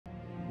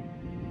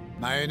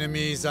My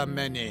enemies are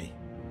many.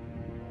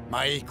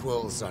 My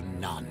equals are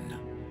none.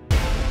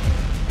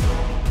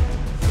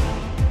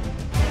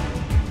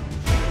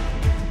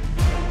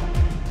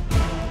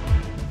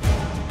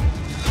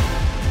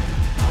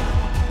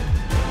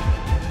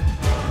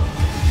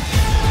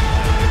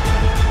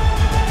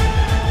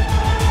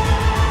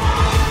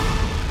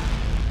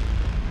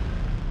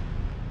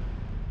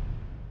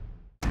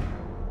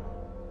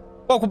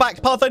 Welcome back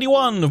to part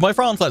 31 of my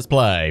France Let's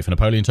Play for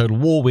Napoleon Total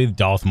War with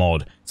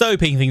Darthmod. So,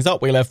 picking things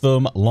up, we left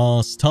them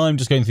last time,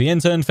 just going through the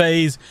end turn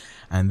phase.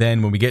 And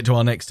then when we get to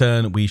our next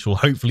turn, we shall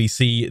hopefully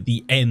see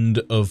the end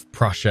of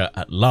Prussia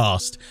at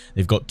last.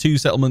 They've got 2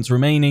 settlements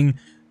remaining,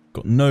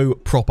 got no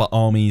proper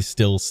armies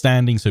still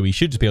standing, so we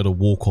should just be able to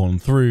walk on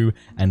through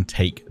and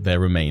take their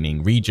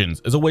remaining regions.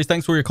 As always,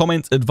 thanks for your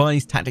comments,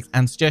 advice, tactics,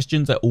 and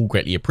suggestions. They're all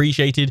greatly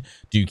appreciated.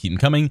 Do keep them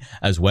coming,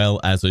 as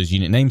well as those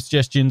unit name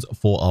suggestions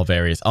for our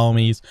various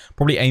armies.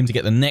 Probably aim to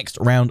get the next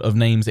round of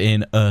names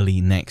in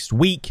early next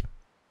week.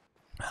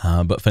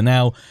 But for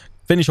now,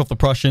 finish off the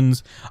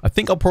Prussians. I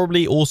think I'll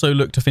probably also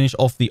look to finish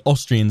off the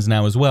Austrians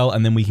now as well,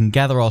 and then we can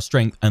gather our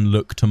strength and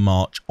look to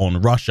march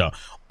on Russia.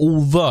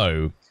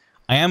 Although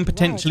I am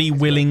potentially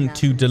willing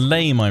to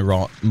delay my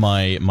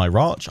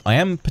march. I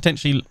am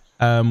potentially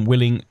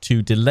willing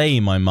to delay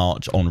my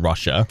march on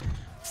Russia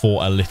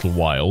for a little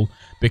while,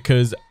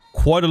 because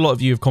quite a lot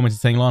of you have commented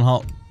saying,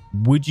 Lionheart,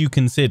 would you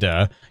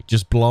consider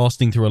just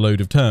blasting through a load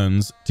of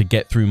turns to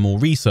get through more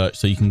research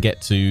so you can get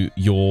to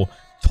your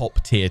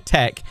top tier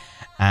tech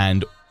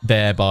and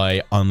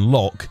thereby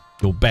unlock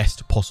your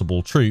best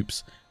possible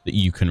troops that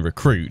you can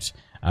recruit,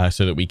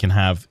 so that we can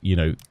have, you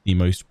know, the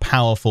most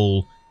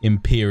powerful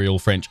Imperial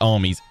French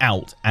armies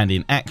out and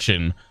in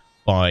action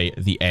by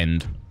the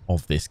end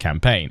of this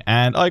campaign.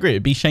 And I agree,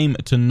 it'd be a shame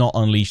to not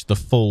unleash the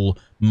full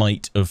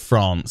might of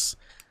France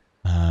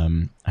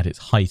at its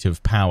height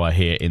of power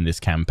here in this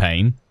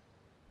campaign.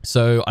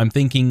 So I'm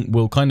thinking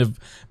we'll kind of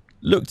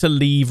look to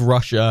leave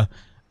Russia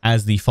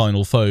as the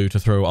final foe to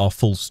throw our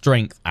full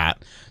strength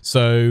at.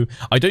 So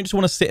I don't just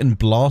want to sit and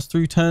blast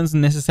through turns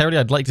necessarily.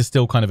 I'd like to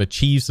still kind of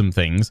achieve some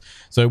things.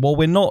 So while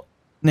we're not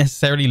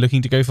necessarily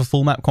looking to go for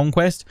full map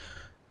conquest,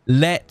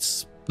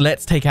 let's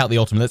take out the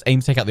Ottomans. Let's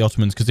aim to take out the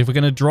Ottomans, because if we're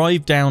going to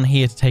drive down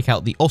here to take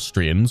out the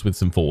Austrians with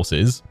some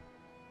forces,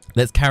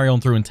 let's carry on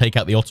through and take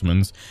out the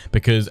Ottomans,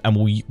 because, and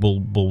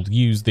we'll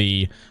use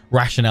the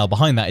rationale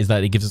behind that is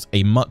that it gives us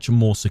a much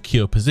more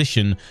secure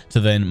position to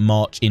then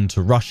march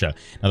into Russia.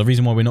 Now, the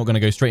reason why we're not going to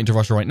go straight into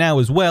Russia right now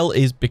as well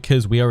is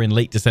because we are in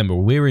late December.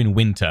 We're in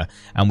winter,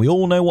 and we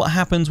all know what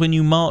happens when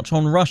you march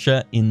on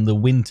Russia in the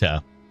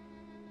winter.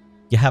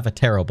 You have a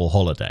terrible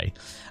holiday.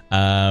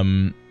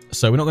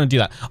 So we're not going to do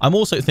that. I'm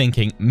also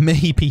thinking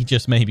maybe,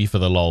 just maybe for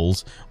the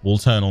lols, we'll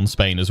turn on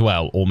Spain as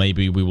well. Or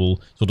maybe we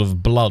will sort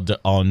of blood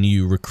our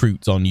new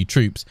recruits, our new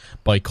troops,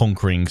 by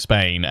conquering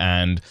Spain.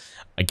 And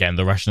again,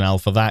 the rationale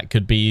for that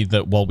could be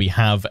that while we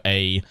have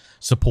a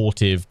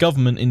supportive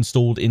government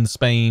installed in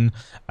Spain,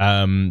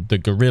 the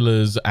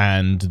guerrillas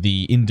and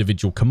the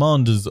individual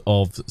commanders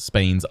of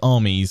Spain's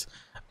armies,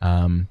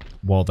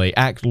 while they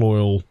act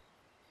loyal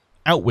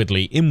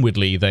outwardly,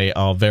 inwardly, they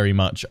are very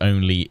much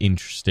only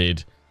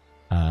interested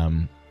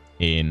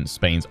in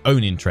Spain's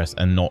own interests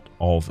and not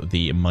of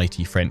the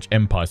mighty French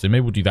Empire. So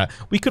maybe we'll do that.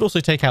 We could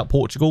also take out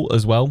Portugal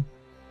as well.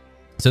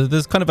 So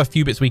there's kind of a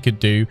few bits we could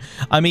do.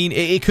 I mean,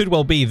 it could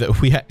well be that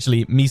we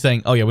actually, me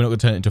saying, oh yeah, we're not going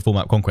to turn it into full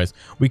map conquest,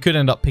 we could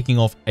end up picking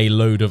off a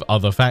load of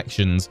other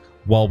factions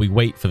while we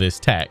wait for this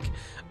tech.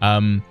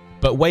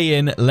 But weigh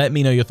in, let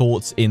me know your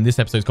thoughts in this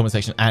episode's comment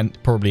section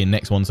and probably in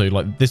next one. So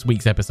like this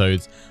week's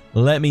episodes,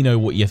 let me know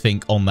what you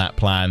think on that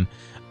plan.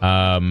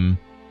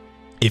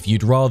 If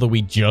you'd rather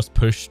we just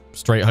push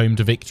straight home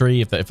to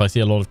victory, if I see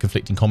a lot of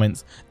conflicting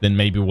comments, then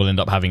maybe we'll end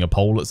up having a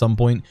poll at some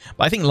point.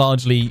 But I think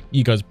largely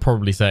you guys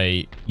probably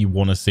say you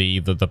want to see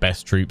the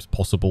best troops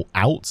possible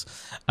out.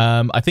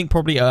 I think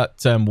probably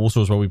at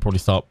Warsaw as well, we probably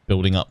start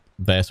building up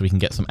there so we can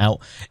get some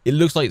out. It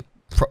looks like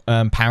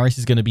Paris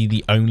is going to be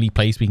the only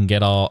place we can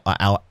get our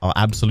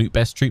absolute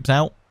best troops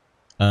out,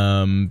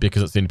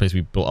 because that's the only place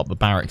we built up the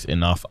barracks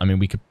enough. I mean,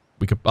 we could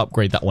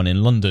upgrade that one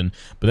in London,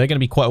 but they're going to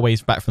be quite a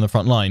ways back from the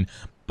front line.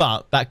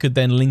 But that could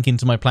then link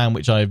into my plan,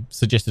 which I've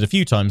suggested a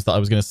few times, that I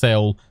was going to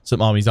sail some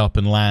armies up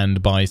and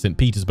land by St.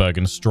 Petersburg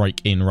and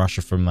strike in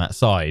Russia from that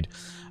side.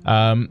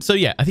 So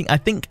yeah, I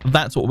think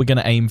that's what we're going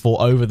to aim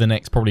for over the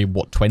next probably,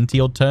 what, 20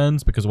 odd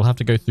turns, because we'll have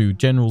to go through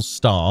General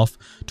Staff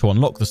to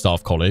unlock the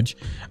Staff College.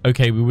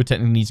 Okay, we would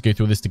technically need to go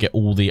through this to get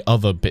all the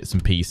other bits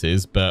and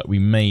pieces, but we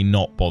may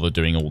not bother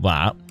doing all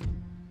that.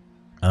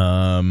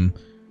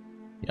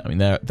 Yeah, I mean,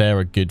 they're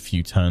a good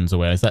few turns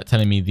away. Is that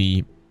telling me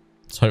the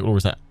total, or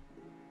is that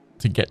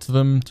to get to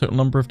them total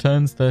number of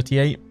turns,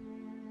 38?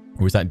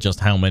 Or is that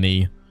just how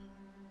many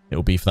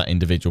it'll be for that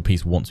individual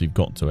piece once we've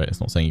got to it? It's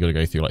not saying you've got to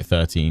go through like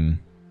 13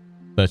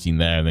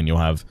 there, and then you'll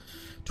have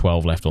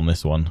 12 left on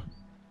this one.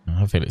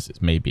 I feel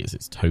maybe it's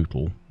its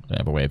total. I don't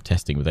have a way of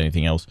testing with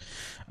anything else.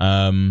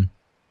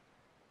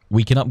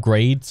 We can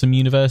upgrade some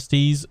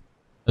universities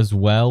as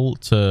well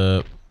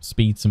to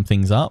speed some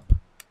things up.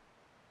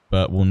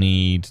 but we'll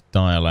need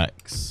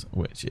dialects,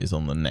 which is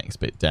on the next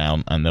bit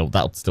down, and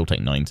that'll still take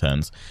 9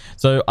 turns.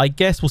 So I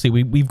guess we'll see.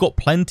 We've got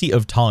plenty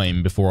of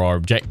time before our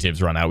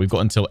objectives run out. We've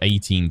got until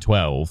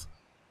 1812.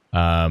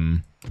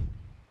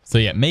 So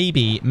yeah,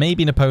 maybe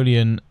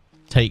Napoleon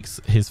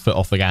takes his foot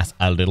off the gas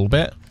a little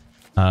bit.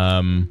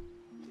 And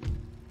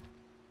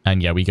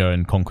yeah, we go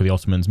and conquer the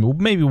Ottomans.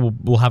 Maybe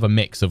we'll have a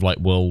mix of like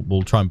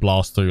we'll try and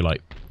blast through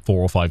like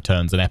 4 or 5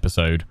 turns an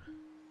episode.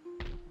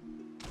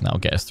 That'll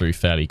get us through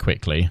fairly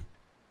quickly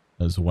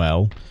as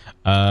well.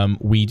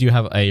 We do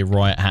have a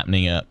riot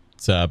happening at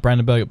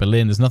Brandenburg, at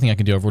Berlin. There's nothing I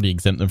can do. I've already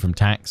exempt them from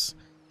tax.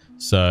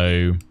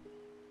 So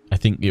I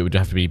think it would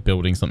have to be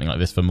building something like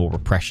this for more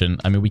repression.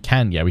 I mean, we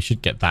can, yeah, we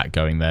should get that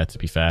going there, to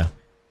be fair.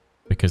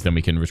 Because then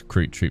we can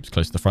recruit troops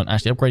close to the front.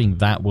 Actually, upgrading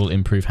that will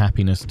improve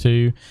happiness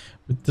too.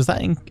 Does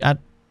that add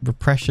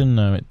repression?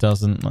 No, it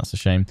doesn't. That's a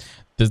shame.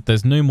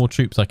 There's no more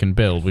troops I can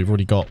build. We've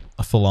already got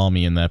a full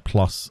army in there,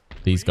 plus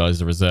these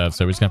guys are reserved.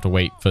 So we're just going to have to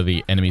wait for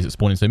the enemies that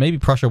spawn in. So maybe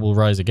Prussia will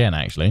rise again,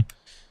 actually.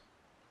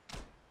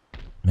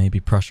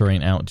 Maybe Prussia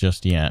ain't out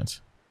just yet.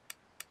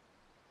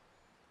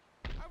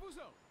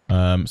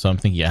 So I'm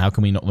thinking, yeah, how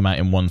can we knock them out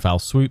in one foul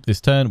swoop this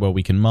turn? Well,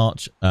 we can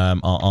march our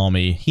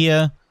army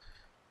here.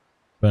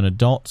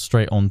 Bernadotte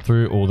straight on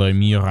through, although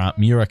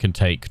Murat can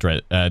take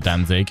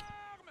Danzig.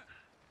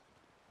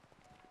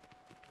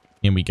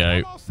 In we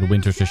go. The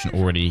winter attrition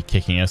already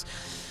kicking us.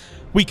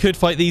 We could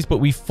fight these, but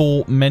we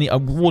fought many.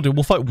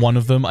 We'll fight one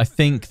of them. I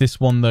think this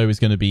one, though, is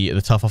going to be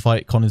the tougher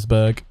fight,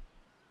 Königsberg.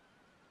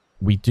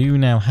 We do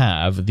now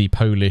have the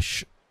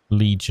Polish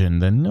Legion.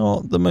 They're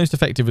not the most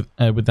effective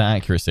with that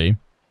accuracy.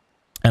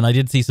 And I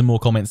did see some more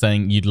comments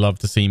saying you'd love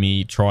to see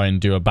me try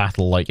and do a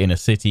battle like in a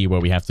city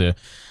where we have to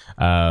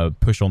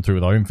push on through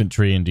with our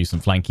infantry and do some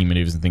flanking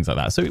maneuvers and things like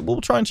that. So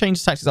we'll try and change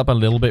the tactics up a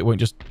little bit. We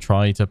won't just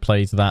try to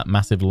play to that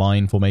massive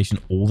line formation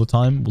all the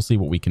time. We'll see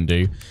what we can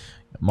do.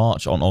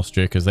 March on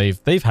Austria, because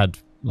they've had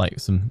like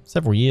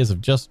several years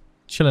of just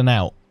chilling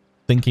out,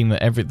 thinking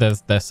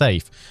that they're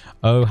safe.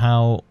 Oh,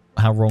 how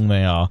wrong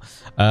they are.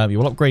 We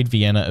will upgrade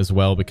Vienna as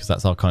well, because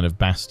that's our kind of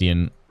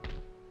bastion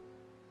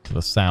to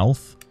the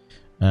south.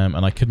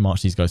 And I could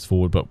march these guys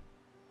forward, but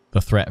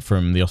the threat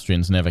from the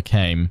Austrians never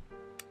came.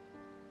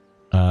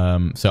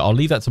 So I'll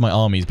leave that to my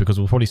armies, because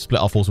we'll probably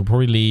split our force. We'll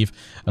probably leave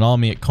an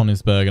army at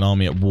Königsberg, an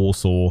army at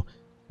Warsaw,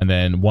 and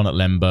then one at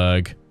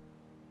Lemberg,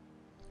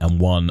 and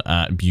one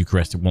at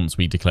Bucharest once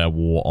we declare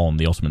war on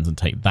the Ottomans and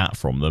take that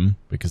from them,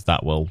 because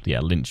that will, yeah,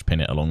 linchpin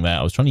it along there.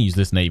 I was trying to use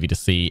this navy to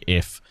see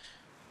if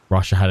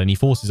Russia had any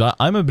forces.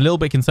 I'm a little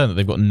bit concerned that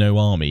they've got no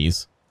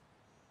armies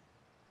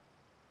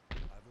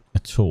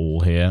at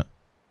all here.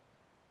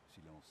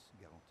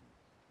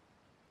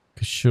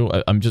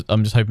 Sure, I'm just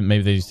hoping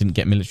maybe they just didn't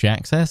get military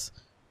access.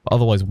 But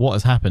otherwise, what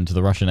has happened to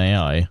the Russian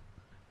AI?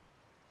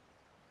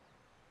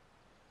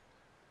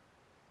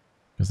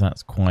 Because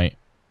that's quite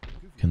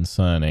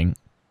concerning.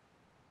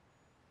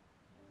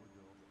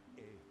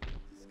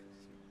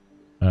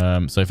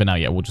 So for now,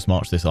 yeah, we'll just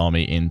march this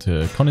army into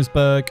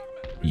Königsberg.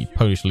 The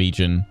Polish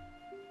Legion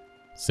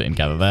sit and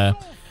gather there.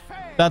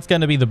 That's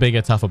going to be the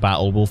bigger, tougher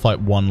battle. We'll fight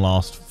one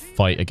last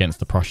fight against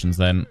the Prussians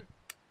then.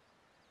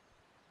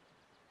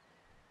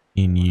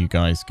 In you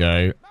guys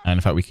go. And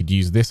in fact, we could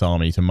use this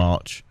army to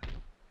march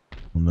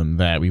on them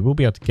there. We will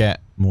be able to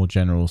get more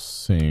generals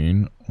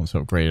soon once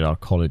we've upgraded our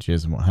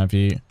colleges and what have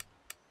you.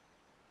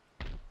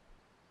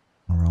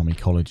 Our army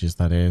colleges,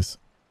 that is.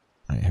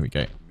 Right, here we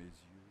go.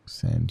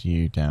 Send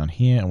you down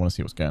here. I want to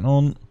see what's going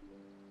on.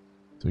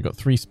 So we've got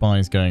 3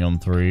 spies going on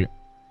through.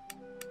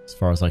 As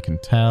far as I can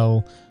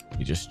tell.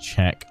 We just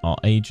check our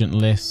agent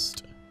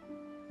list.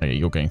 Oh yeah,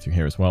 you're going through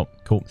here as well.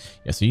 Cool.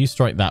 Yeah, so you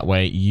strike that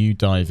way. You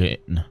dive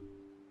in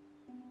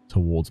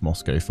towards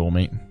Moscow for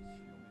me.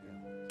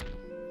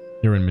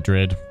 You're in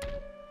Madrid.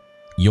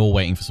 You're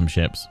waiting for some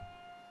ships.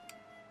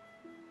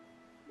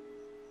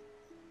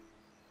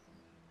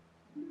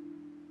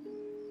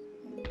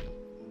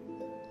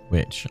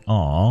 Which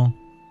are...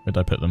 where did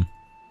I put them?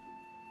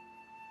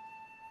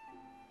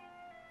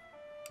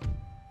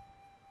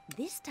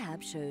 This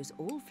tab shows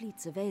all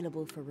fleets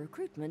available for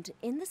recruitment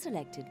in the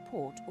selected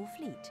port or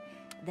fleet.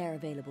 Their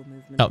available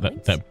movement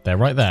points. They're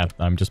right there.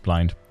 I'm just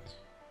blind.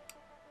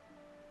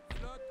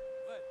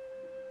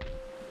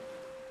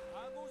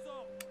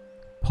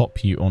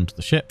 Pop you onto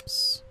the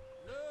ships.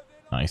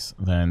 Nice.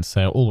 Then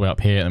sail all the way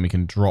up here, and then we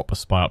can drop a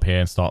spy up here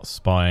and start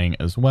spying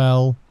as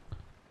well.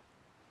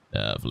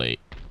 Lovely.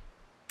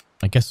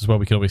 I guess as well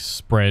we could always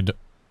spread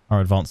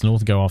our advance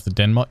north and go after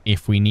Denmark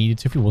if we needed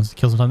to. If we wanted to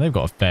kill some time, they've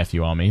got a fair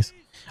few armies.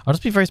 I'll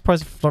just be very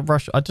surprised if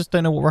Russia... I just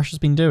don't know what Russia's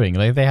been doing.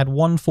 They had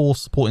one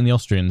force supporting the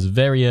Austrians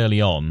very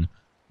early on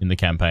in the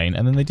campaign,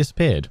 and then they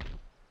disappeared.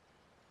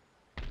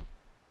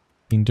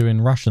 Been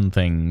doing Russian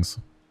things.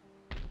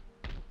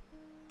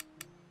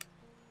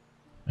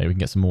 Maybe we can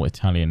get some more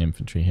Italian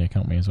infantry here,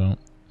 can't we, as well?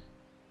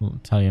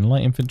 Italian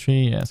light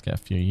infantry. Yeah, let's get a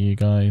few of you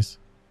guys.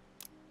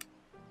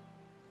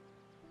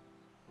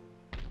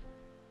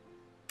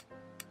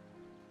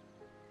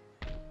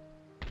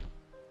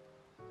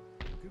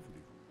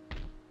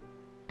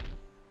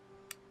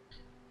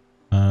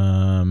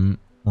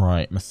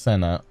 Right,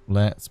 Massena,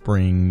 let's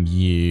bring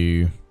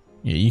you...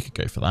 Yeah, you could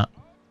go for that.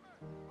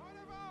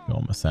 Go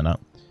on, Massena.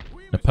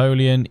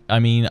 Napoleon, I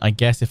mean, I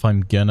guess if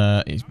I'm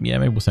gonna... Yeah,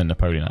 maybe we'll send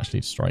Napoleon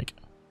actually to strike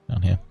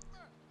down here.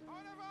 But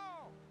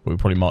we'll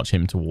probably march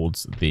him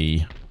towards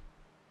the...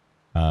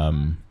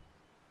 the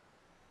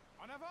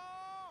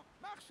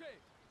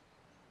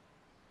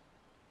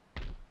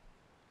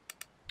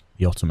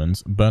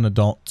Ottomans.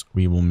 Bernadotte,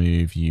 we will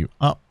move you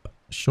up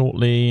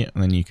shortly,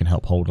 and then you can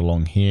help hold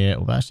along here.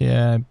 Although actually,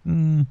 yeah,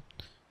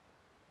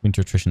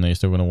 winter attrition, they're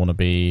still going to want to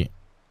be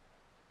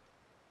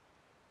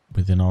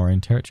within our own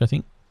territory, I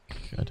think.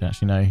 I don't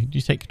actually know. Do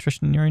you take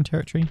attrition in your own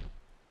territory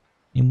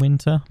in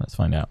winter? Let's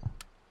find out.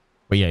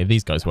 But yeah,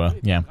 these guys were,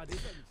 yeah.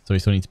 So we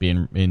still need to be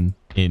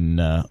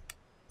in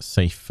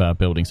safe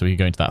building, so we can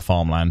go into that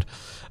farmland.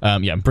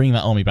 Yeah, I'm bringing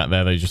that army back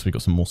there, though, just so we've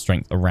got some more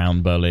strength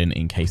around Berlin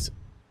in case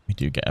we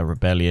do get a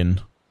rebellion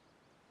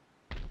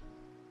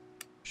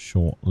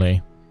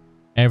shortly.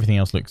 Everything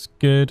else looks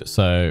good,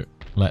 so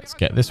let's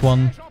get this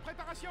one.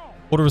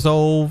 Order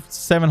resolved,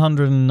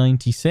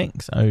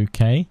 796.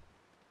 Okay.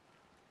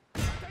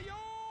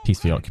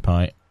 Peacefully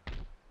occupy.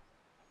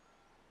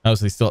 Oh,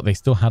 so they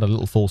still had a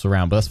little force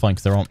around, but that's fine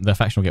because their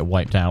faction will get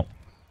wiped out.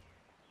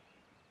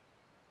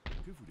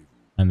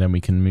 And then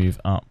we can move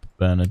up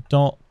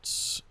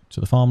Bernadotte to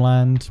the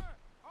farmland.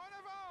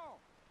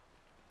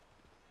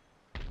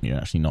 You're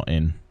actually not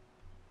in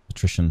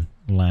attrition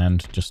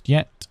land just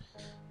yet.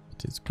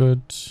 But it's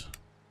good.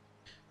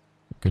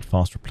 Good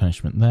fast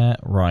replenishment there.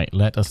 Right,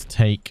 let us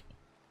take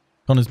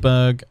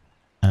Königsberg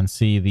and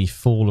see the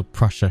fall of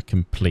Prussia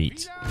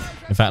complete.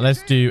 In fact,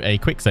 let's do a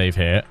quick save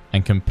here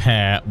and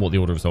compare what the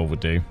Order Resolve would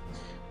do.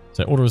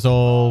 So Order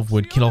Resolve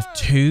would kill off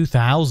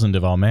 2,000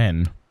 of our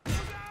men.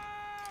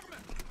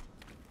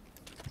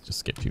 Just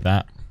skip through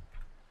that.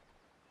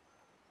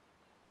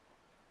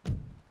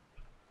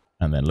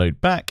 And then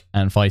load back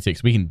and fight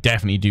it. We can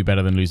definitely do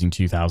better than losing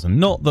 2,000.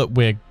 Not that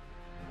we're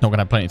not going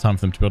to have plenty of time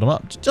for them to build them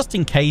up. Just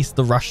in case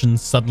the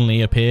Russians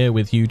suddenly appear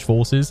with huge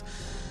forces.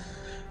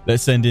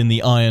 Let's send in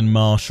the Iron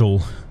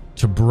Marshal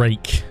to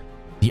break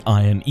the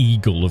Iron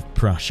Eagle of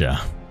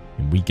Prussia.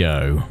 In we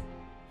go.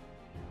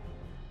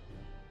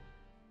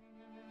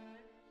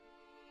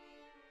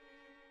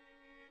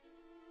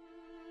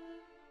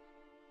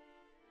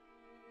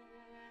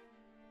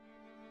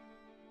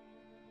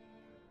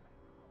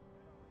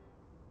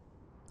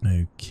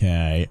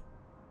 Okay.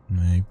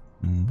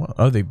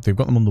 Oh, they've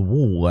got them on the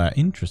wall there.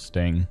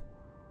 Interesting.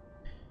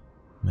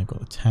 And they've got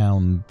the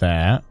town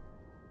there.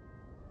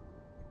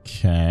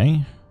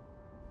 Okay.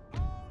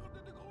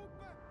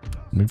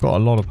 We've got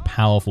a lot of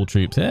powerful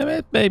troops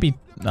here. Maybe,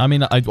 I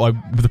mean,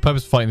 the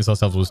purpose of fighting this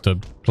ourselves was to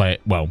play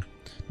it, well,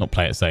 not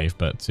play it safe,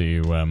 but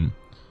to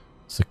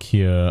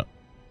secure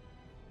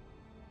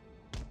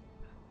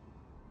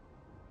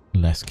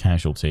less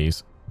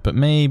casualties. But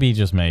maybe,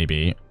 just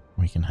maybe,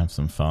 we can have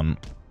some fun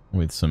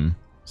with some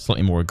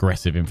slightly more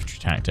aggressive infantry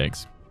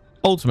tactics.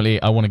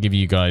 Ultimately, I want to give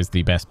you guys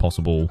the best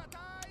possible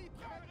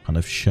kind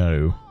of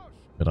show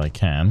that I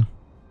can,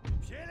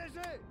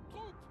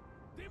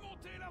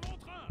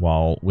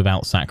 while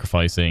without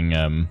sacrificing,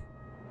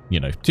 you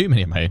know, too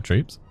many of my own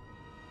troops.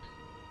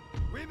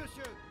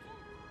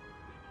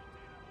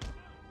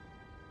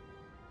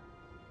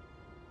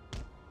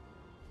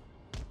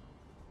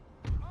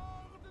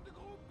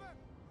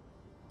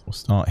 We'll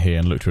start here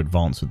and look to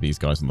advance with these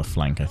guys on the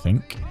flank, I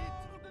think.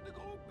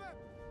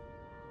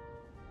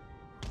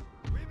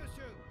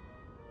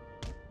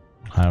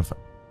 Have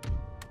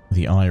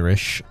the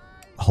Irish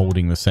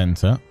holding the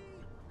centre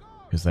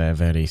because they're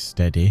very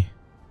steady.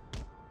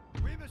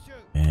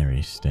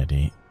 Very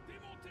steady.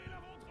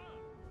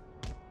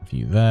 A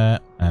few there,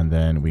 and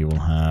then we will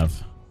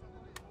have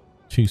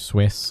 2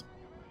 Swiss.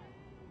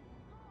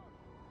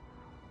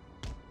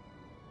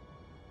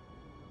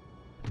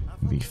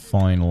 The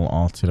final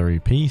artillery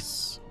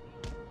piece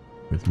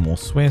with more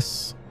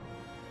Swiss.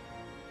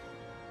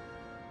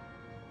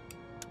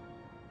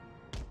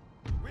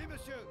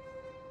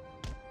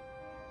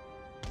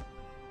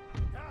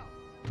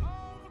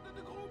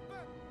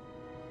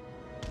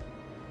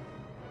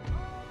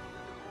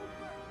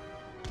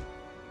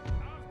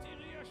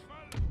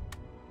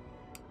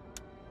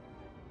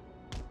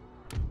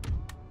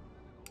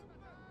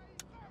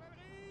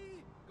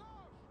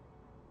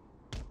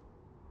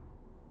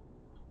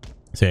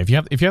 So if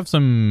you have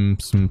some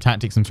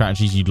tactics and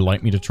strategies you'd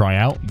like me to try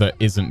out that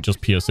isn't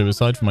just pure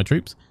suicide for my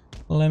troops,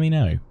 let me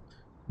know.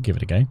 Give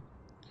it a go.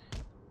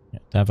 Yeah,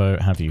 Davo,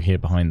 have you here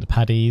behind the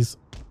paddies.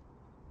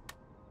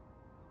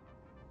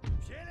 Did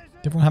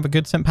everyone have a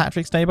good St.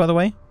 Patrick's Day, by the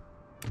way?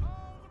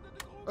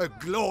 A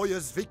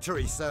glorious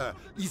victory, sir,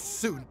 is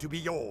soon to be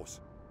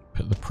yours.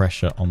 Put the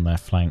pressure on their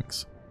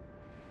flanks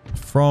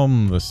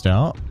from the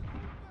start.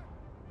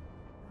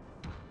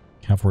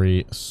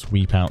 Cavalry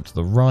sweep out to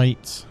the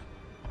right.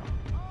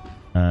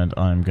 And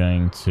I'm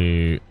going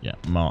to, yeah,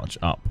 march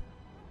up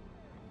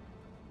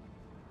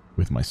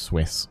with my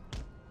Swiss.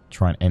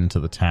 Try and enter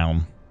the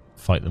town.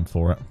 Fight them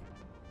for it.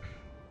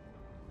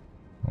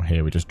 Well,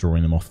 here we're just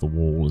drawing them off the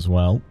wall as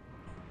well.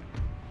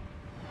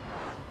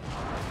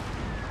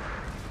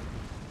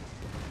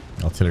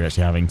 artillery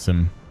actually having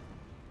some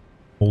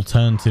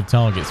alternative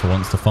targets for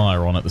once to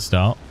fire on at the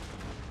start.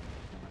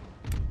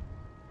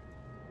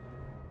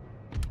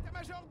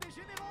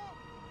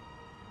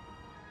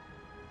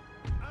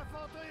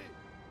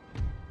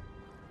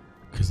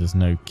 Because there's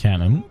no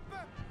cannon. You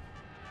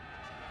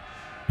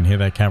can hear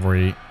their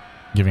cavalry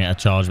giving it a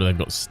charge, but they've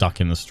got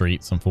stuck in the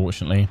streets,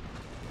 unfortunately.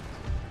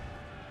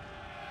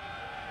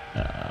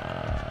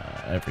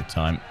 Every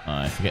time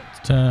I forget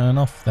to turn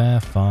off their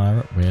fire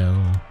at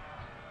will.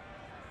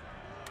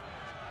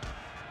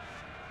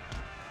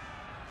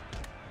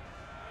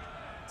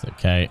 It's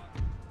okay.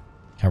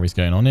 Cavalry's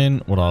going on in.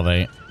 What are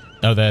they?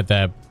 Oh, they're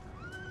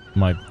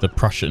the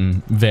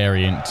Prussian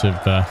variant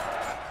of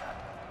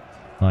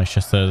my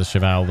Chasseurs de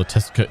Cheval, the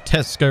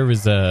Tesco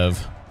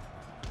Reserve,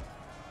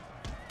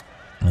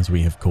 as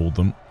we have called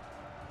them.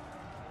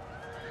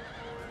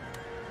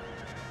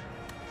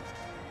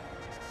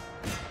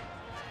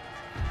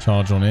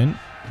 Charge on in.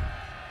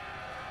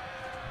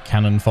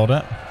 Cannon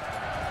fodder.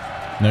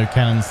 No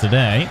cannons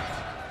today.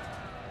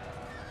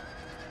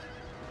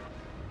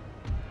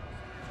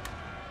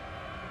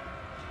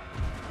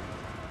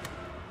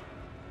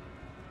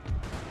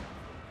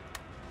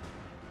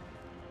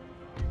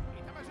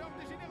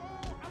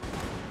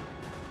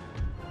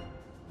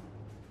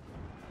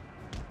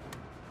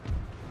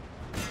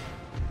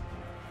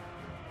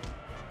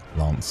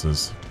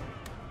 Lancers.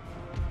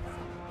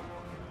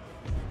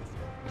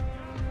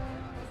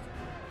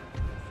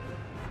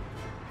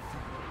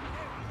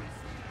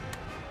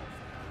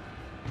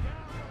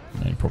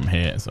 No problem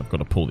here, so I've got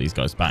to pull these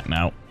guys back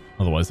now.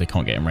 Otherwise they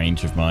can't get in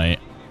range of my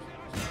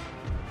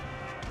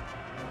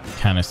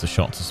canister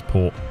shot to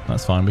support.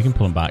 That's fine, we can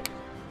pull them back.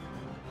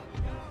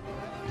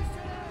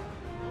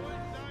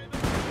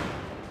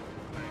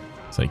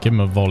 So give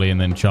them a volley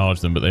and then charge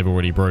them, but they've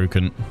already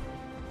broken.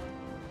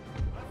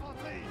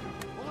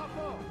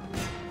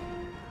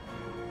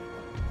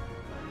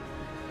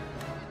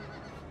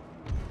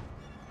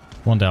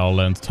 One day I'll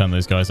learn to turn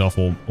those guys off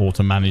or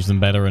to manage them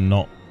better and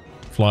not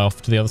fly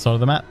off to the other side of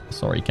the map.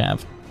 Sorry,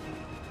 Cav.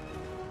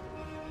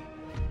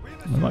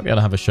 We might be able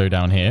to have a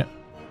showdown here.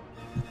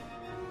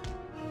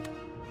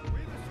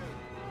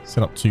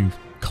 Set up 2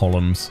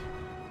 columns.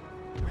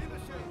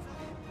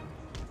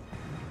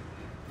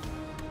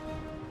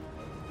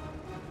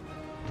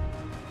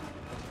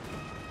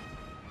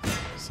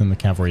 Send the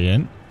cavalry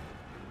in.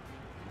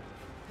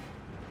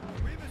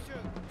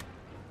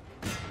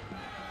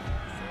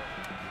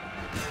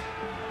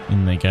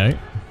 In they go.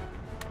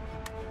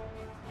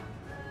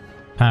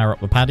 Power up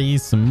the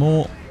paddies some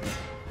more.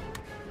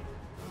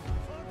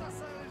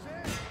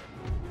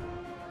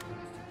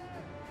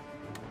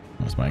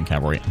 That's my own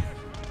cavalry.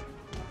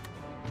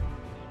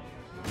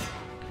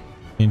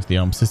 Into the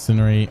armed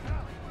citizenry.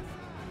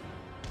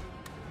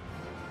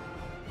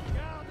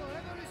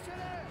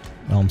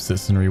 Armed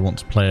citizenry want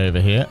to play over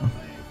here.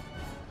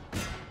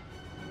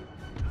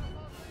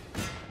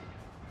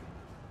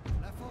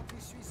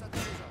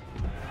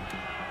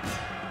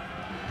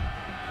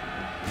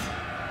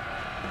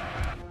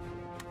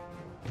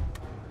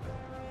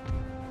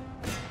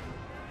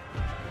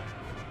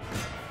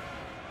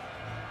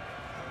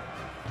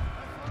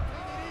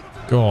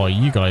 God,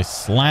 you guys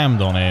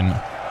slammed on in.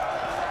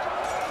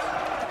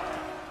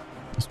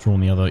 Let's draw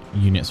the other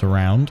units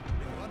around.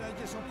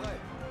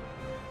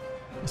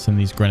 Send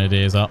these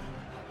grenadiers up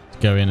to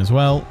go in as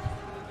well.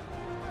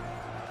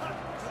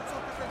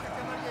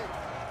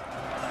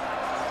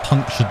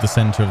 Punctured the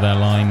center of their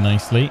line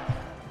nicely.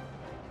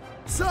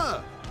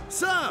 Sir!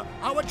 Sir!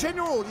 Our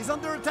general is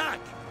under attack!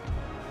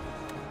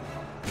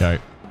 Go.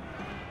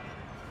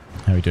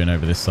 How are we doing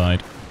over this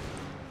side?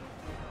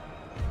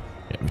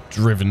 Yeah, we've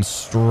driven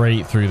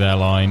straight through their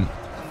line.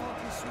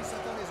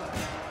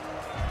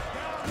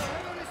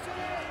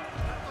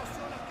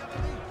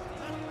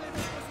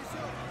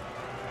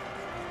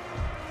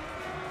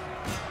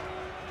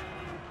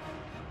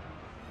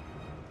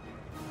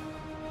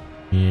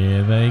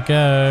 Here they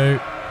go.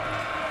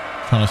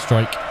 Trying to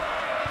strike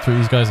through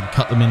these guys and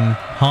cut them in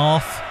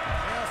half.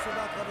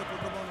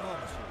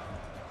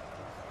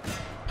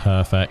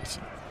 Perfect.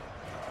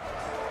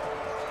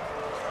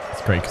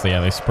 It's great because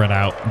they spread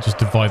out and just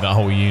divide that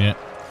whole unit.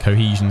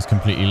 Cohesion's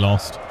completely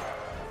lost.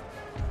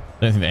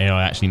 I don't think the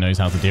AI actually knows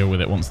how to deal with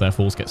it once their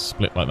force gets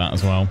split like that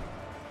as well.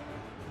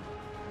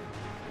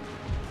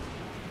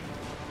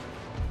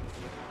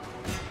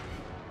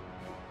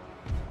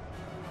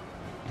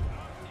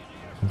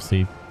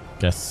 Obviously,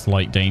 guess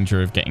slight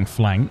danger of getting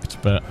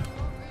flanked, but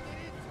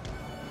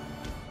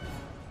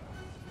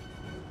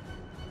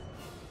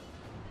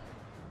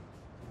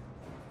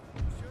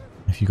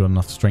if you've got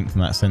enough strength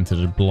in that center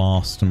to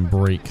blast and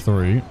break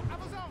through,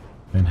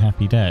 then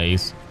happy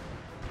days.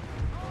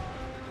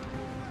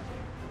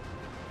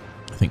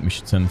 I think we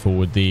should send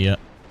forward the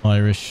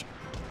Irish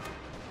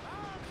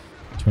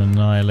to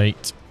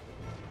annihilate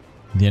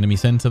the enemy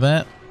center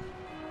there.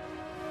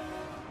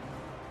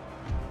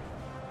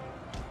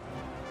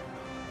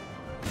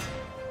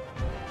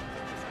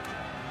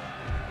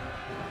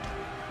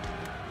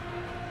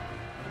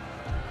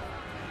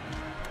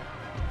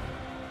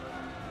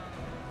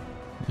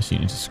 This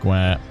unit is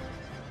square.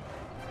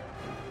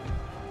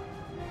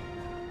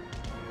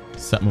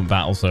 Settlement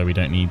battle, so we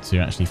don't need to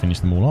actually finish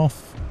them all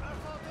off.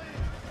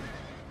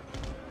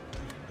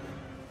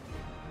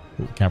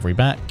 Pull the cavalry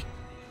back.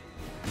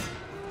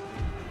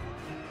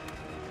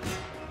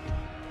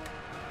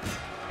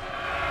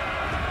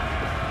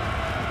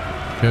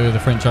 Go the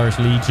French Irish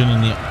Legion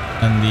and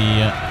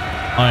the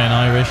Iron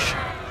Irish.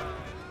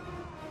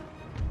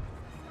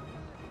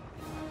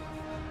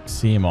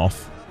 See him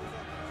off.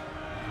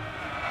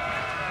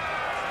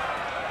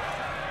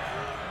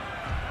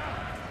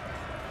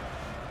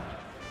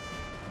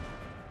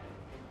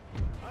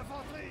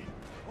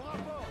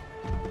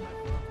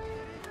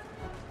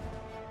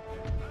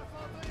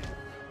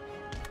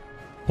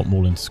 Put them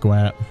all in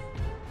square.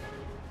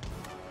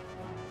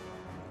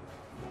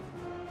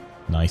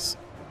 Nice.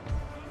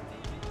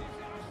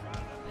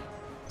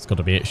 It's got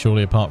to be it,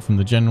 surely, apart from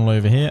the general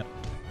over here.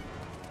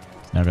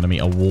 It's now going to meet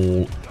a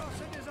wall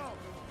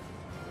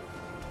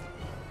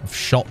of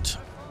shot.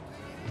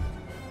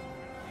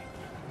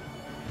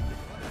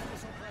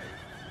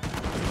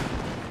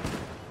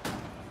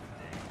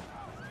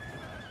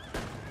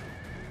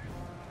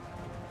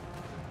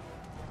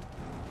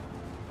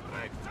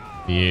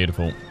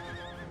 Beautiful.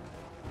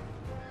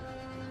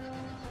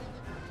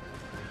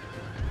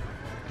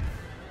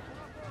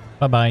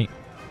 Bye-bye.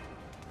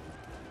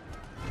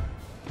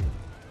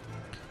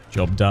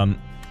 Job done.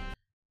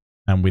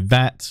 And with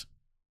that,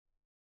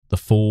 the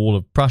fall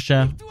of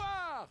Prussia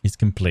is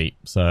complete.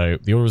 So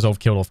the Order Resolve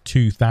killed off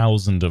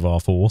 2,000 of our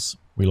force.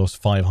 We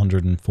lost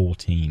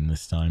 514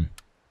 this time.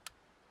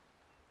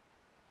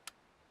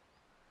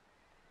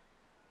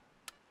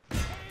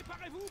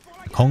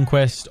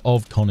 Conquest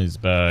of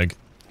Königsberg.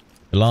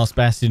 The last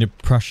bastion of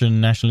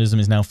Prussian nationalism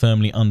is now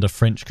firmly under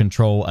French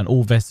control, and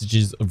all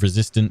vestiges of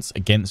resistance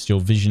against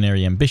your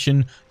visionary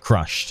ambition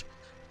crushed.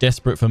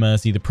 Desperate for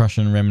mercy, the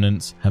Prussian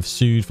remnants have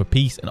sued for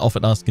peace and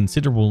offered us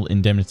considerable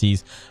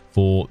indemnities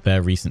for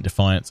their recent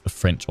defiance of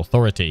French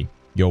authority.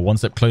 You're one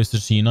step closer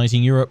to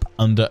uniting Europe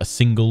under a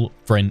single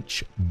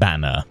French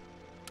banner.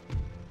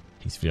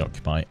 Peacefully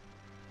occupy.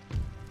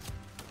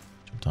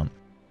 Job done.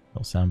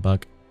 Little sound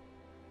bug.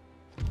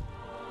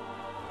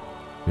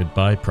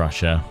 Goodbye,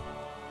 Prussia.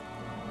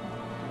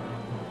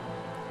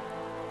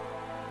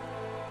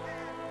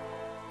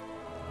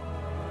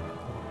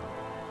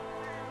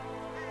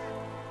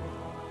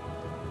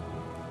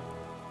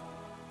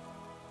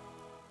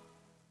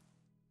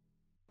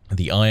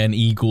 The Iron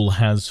Eagle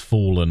has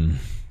fallen.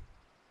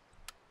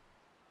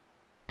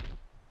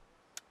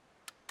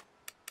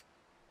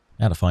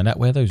 Now to find out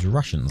where those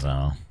Russians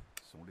are.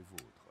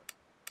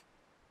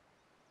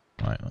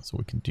 Right, that's all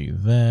we can do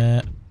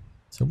there.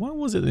 So why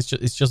was it?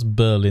 It's just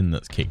Berlin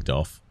that's kicked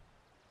off.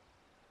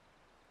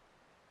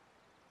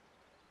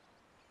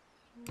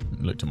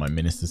 Looked at my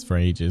ministers for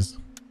ages.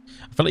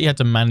 I felt like you had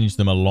to manage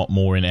them a lot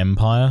more in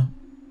Empire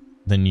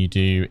than you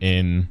do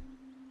in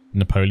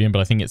Napoleon, but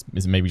I think it's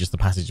maybe just the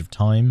passage of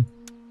time.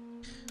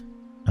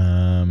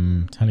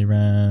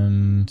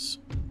 Talleyrand.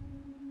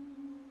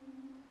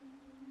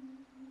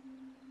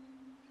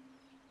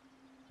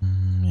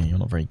 Yeah, you're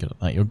not very good at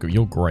that.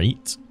 You're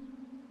great.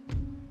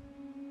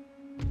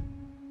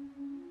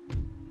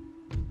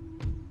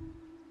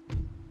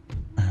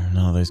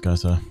 No, those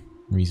guys are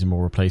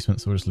reasonable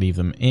replacements, so we'll just leave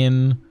them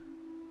in.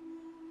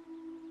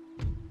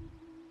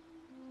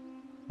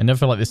 I never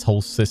feel like this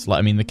whole system, like,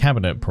 I mean, the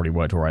cabinet probably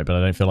worked alright, but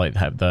I don't feel like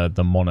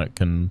the monarch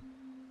and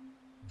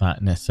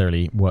that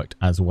necessarily worked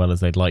as well as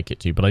they'd like it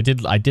to. But I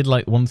did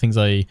like, one of the things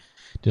I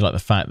did like the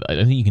fact that I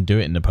don't think you can do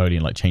it in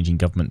Napoleon, like changing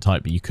government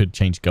type, but you could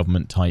change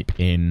government type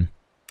in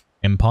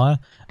Empire.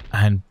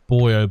 And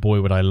boy, oh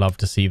boy, would I love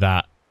to see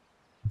that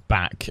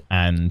back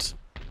and,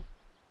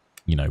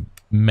 you know,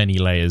 many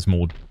layers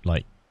more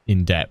like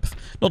in depth.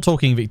 Not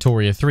talking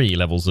Victoria 3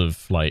 levels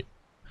of like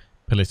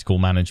political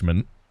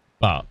management,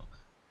 but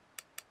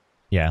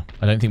yeah,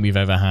 I don't think we've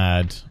ever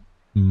had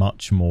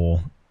much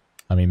more.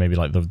 I mean, maybe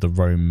like the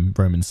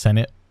Roman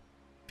Senate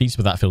feature,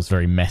 but that feels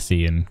very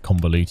messy and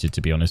convoluted,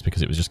 to be honest,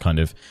 because it was just kind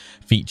of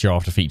feature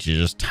after feature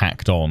just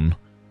tacked on.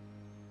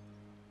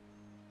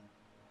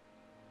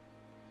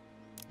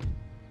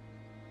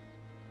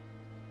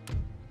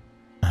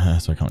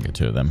 So I can't get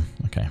two of them.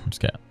 Okay, we'll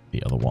just get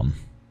the other one.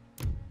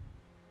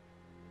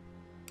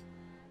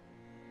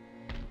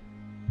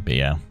 But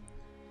yeah.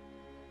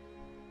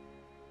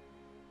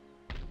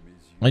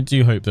 I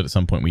do hope that at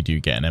some point we do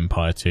get an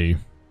Empire 2.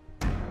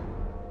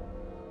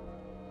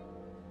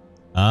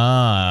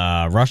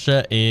 Ah,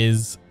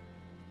 Russia's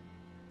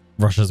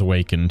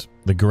awakened.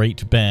 The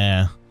Great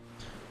Bear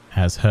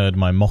has heard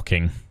my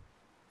mocking.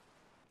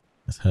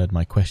 Has heard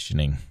my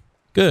questioning.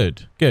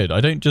 Good, good.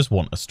 I don't just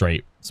want a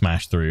straight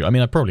smash through. I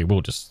mean, I probably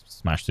will just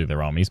smash through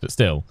their armies, but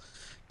still.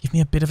 Give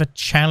me a bit of a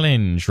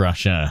challenge,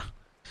 Russia.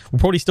 We'll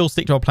probably still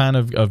stick to our plan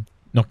of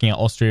knocking out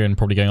Austria and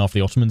probably going after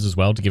the Ottomans as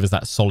well to give us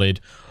that solid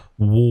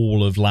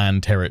wall of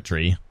land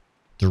territory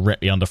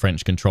directly under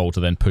French control to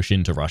then push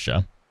into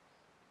Russia.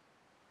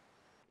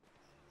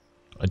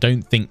 I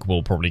don't think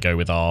we'll probably go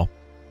with our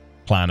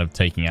plan of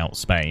taking out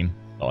Spain.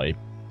 I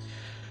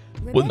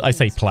well, I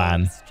say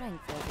plan.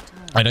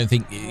 I don't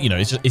think, you know,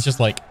 it's just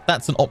like,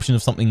 that's an option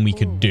of something we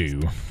could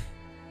do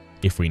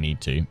if we need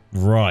to.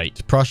 Right,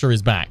 Prussia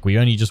is back. We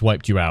only just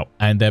wiped you out.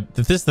 And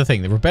this is the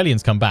thing, the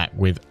rebellion's come back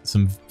with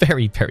some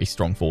very, very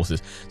strong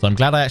forces. So I'm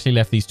glad I actually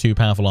left these two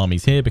powerful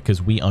armies here,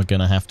 because we are going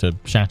to have to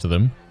shatter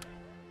them.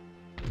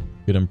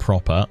 Good and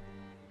proper.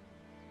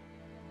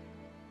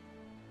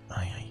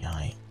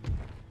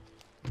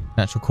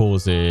 Natural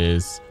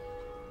causes.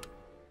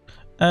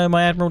 Oh,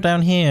 my admiral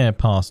down here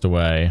passed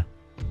away.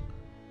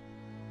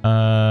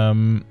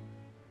 Yeah,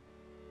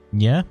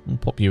 we'll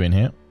pop you in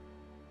here.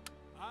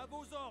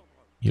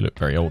 You look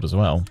very old as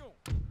well.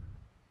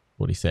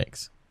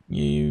 46. I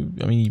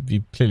mean,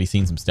 you've clearly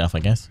seen some stuff, I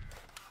guess.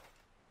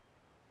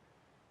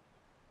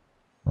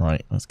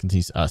 Right, let's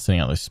continue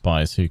sending out those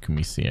spies. Who can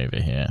we see over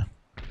here?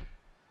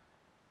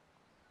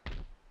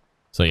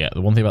 So yeah,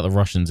 the one thing about the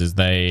Russians is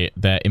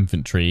their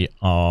infantry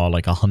are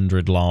like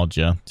 100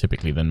 larger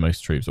typically than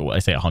most troops. Or I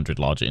say 100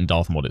 larger. In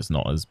Darthmod, it's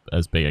not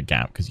as big a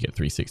gap because you get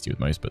 360 with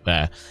most, but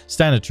their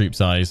standard troop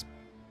size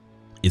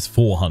is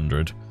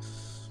 400.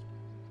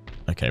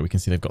 Okay, we can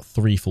see they've got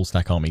 3 full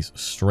stack armies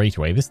straight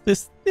away.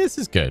 This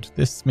is good.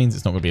 This means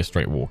it's not going to be a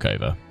straight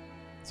walkover.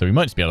 So we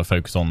might just be able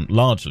to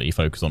largely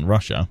focus on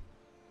Russia.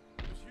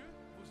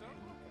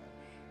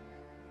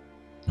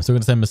 So we're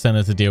going to send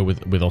Massena to deal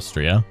with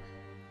Austria.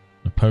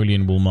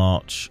 Napoleon will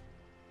march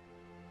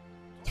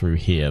through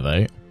here,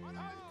 though.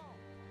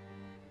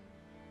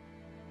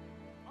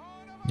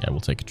 Yeah,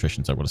 we'll take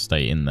attrition, so I've got to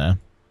stay in there.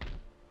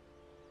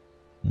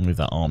 Move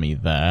that army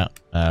there.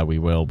 We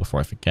will, before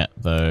I forget,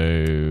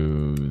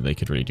 though, they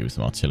could really do with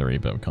some artillery,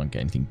 but we can't get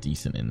anything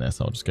decent in there,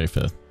 so I'll just go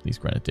for these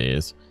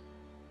grenadiers.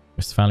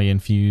 Westphalian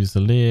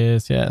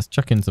Fusiliers. Yeah, let's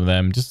chuck in some of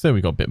them, just so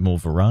we got a bit more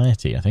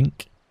variety, I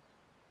think.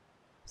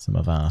 Some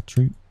of our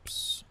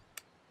troops.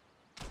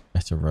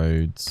 Better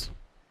roads.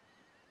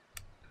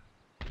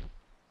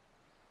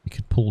 We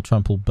could pull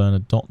Trample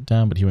Bernadotte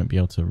down, but he won't be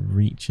able to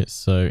reach it.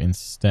 So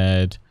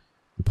instead,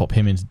 we pop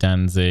him into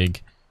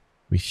Danzig.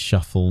 We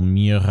shuffle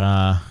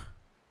Murat.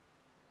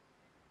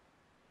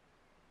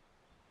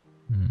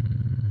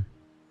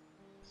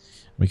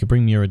 We could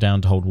bring Murat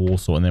down to hold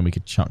Warsaw, and then we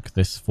could chuck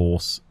this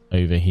force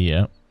over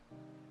here.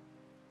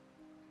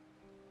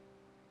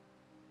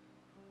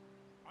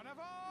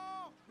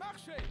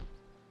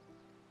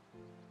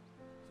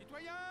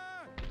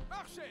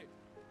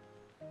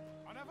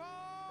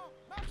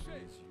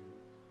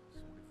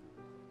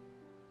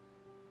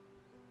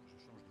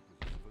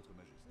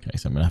 Okay,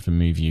 so I'm going to have to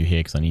move you here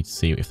because I need to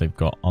see if they've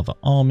got other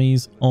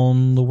armies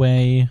on the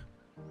way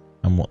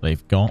and what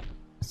they've got.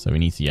 So we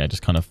need to, yeah,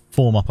 just kind of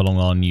form up along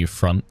our new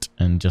front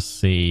and just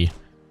see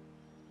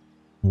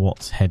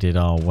what's headed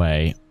our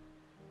way.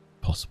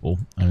 Possible.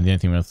 I mean, the only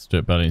thing we have to do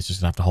about it is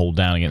just have to hold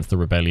down against the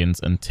rebellions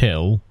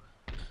until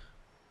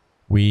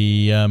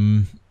we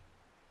can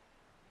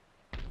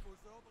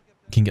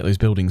get those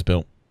buildings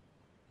built.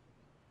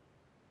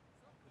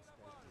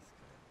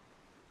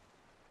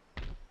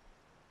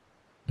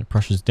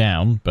 Prussia's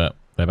down, but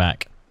they're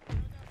back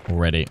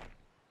already.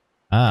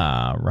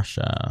 Ah,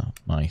 Russia.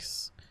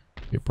 Nice.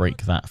 We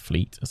break that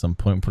fleet at some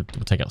point. We'll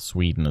take out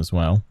Sweden as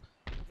well.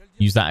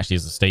 Use that actually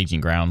as a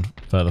staging ground.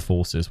 Further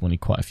forces. We'll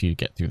need quite a few to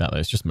get through that, though.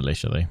 It's just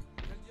militia, though.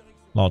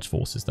 Large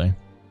forces, though.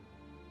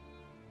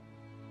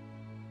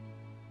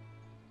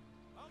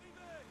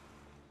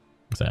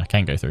 So I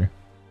can go through.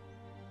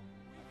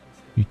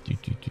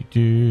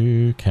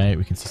 Okay,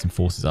 we can see some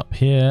forces up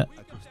here.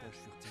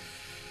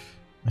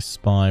 My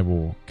spy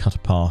will cut a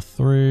path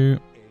through.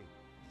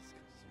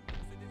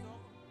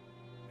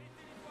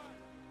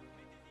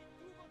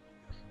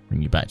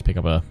 Bring you back to pick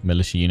up a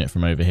militia unit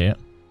from over here.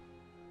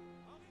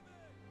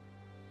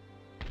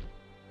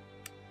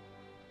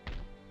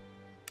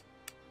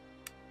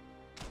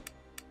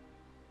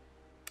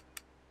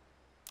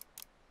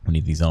 We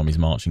need these armies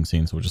marching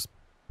soon, so we'll just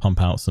pump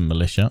out some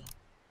militia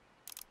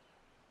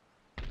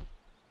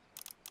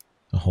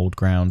to hold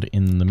ground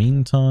in the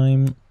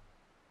meantime.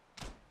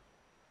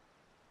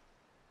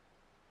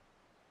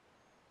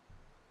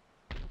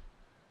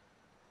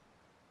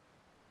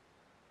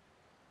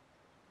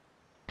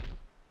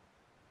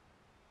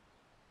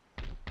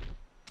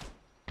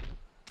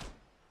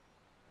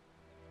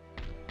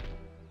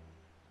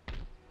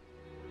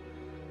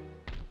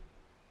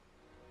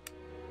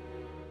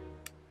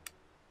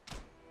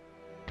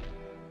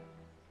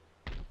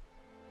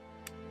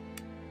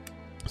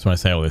 So when I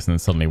say all this, and then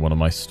suddenly one of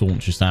my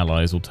staunchest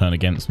allies will turn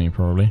against me,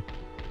 probably.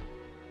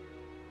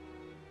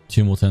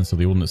 2 more turns till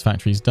the ordnance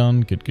factory's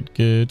done. Good, good,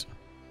 good.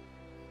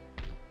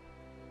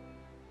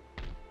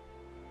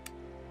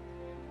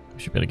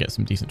 We should be able to get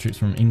some decent troops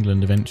from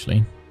England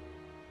eventually.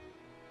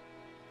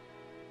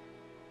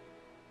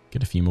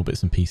 Get a few more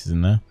bits and pieces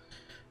in there.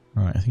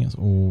 Alright, I think that's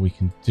all we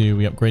can do.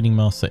 We're upgrading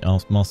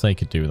Marseille. Marseille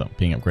could do without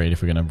being upgraded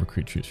if we're going to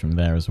recruit troops from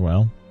there as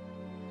well.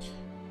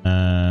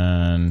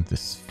 And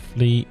this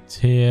fleet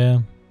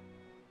here.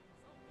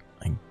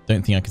 I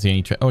don't think I can see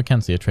any trade. Oh, I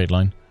can see a trade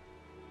line.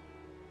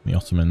 The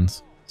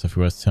Ottomans. So if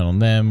we were to turn on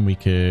them, we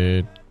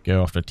could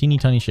go after a teeny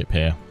tiny ship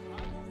here.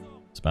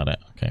 That's about it.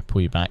 Okay,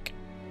 pull you back.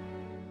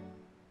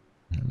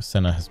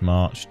 Senna has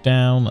marched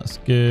down. That's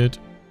good.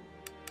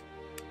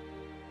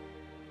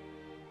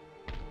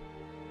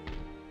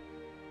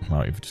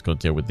 Well, we've just got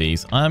to deal with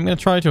these. I'm going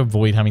to try to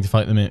avoid having to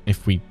fight them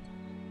if we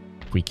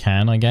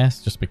can, I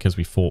guess, just because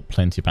we fought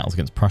plenty of battles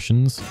against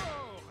Prussians.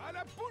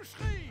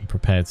 I'm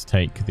prepared to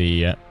take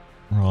the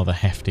rather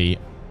hefty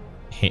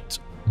hit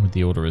with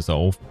the Order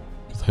Resolve.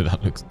 Although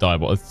that looks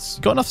diabolical. It's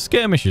got enough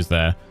skirmishes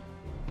there.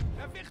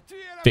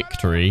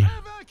 Victory.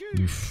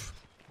 Oof.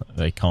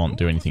 They can't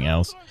do anything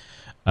else.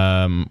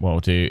 What I'll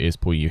do is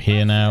pull you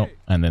here now,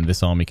 and then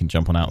this army can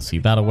jump on out, see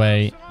that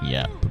away.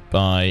 Yeah,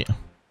 bye-bye.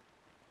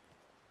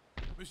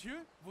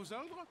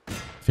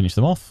 Finish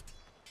them off.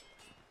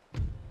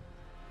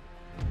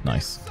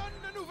 Nice.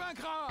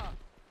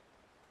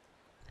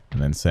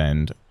 And then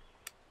send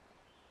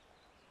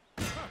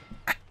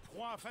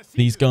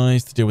these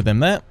guys to deal with them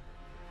there.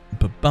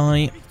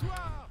 Bye-bye.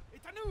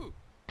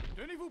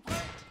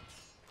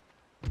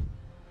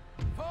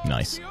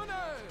 Nice.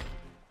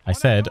 I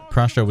said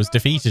Prussia was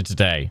defeated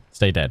today.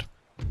 Stay dead.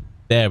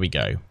 There we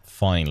go.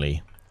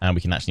 Finally. And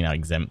we can actually now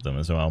exempt them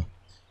as well.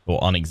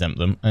 Or unexempt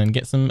them and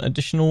get some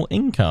additional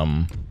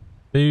income.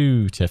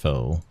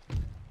 Beautiful.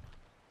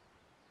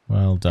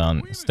 Well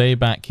done. Stay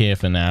back here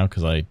for now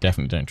because I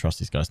definitely don't trust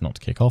these guys not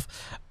to kick off.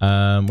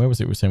 Where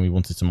was it we were saying we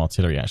wanted some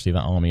artillery? Actually,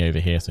 that army over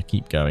here, so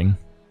keep going.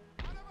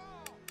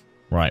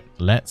 Right,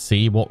 let's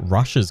see what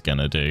Russia's going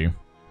to do.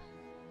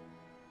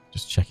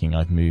 Just checking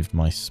I've moved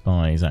my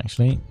spies,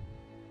 actually.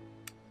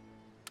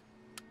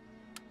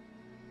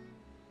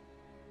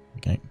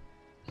 Okay.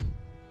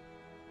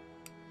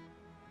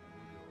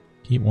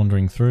 Keep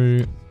wandering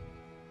through.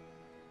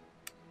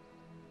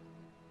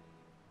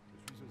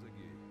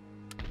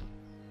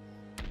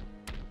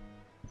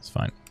 That's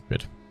fine.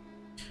 Good.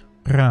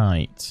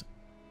 Right.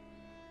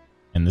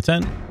 In the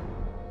tent.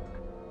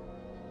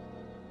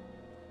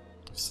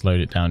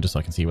 Slowed it down just so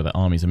I can see where the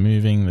armies are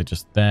moving. They're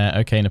just there.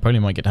 Okay,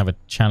 Napoleon might get to have a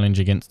challenge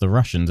against the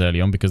Russians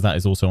early on because that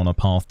is also on a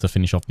path to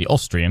finish off the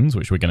Austrians,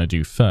 which we're going to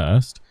do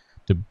first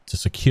to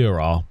secure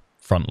our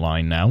front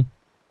line now.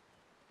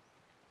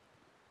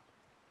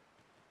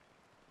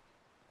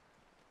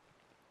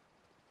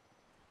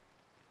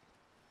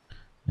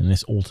 In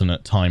this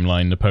alternate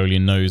timeline,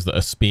 Napoleon knows that a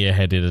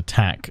spearheaded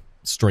attack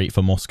straight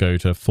for Moscow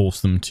to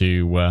force them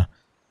to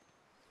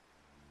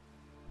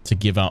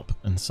give up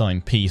and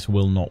sign peace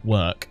will not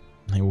work.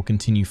 They will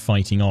continue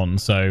fighting on.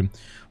 So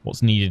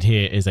what's needed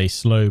here is a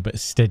slow but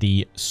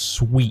steady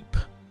sweep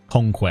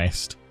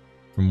conquest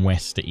from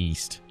west to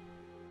east.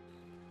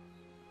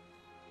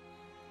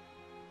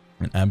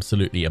 And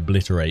absolutely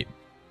obliterate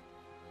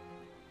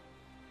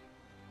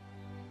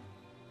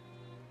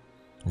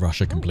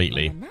Russia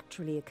completely.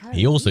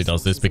 He also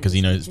does this because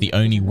he knows it's the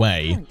only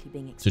way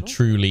to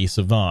truly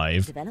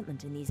survive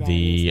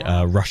the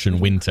Russian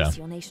winter.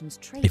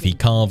 If he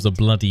carves a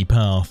bloody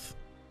path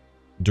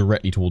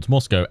directly towards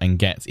Moscow and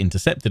gets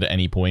intercepted at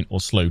any point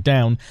or slowed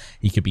down,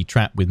 he could be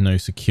trapped with no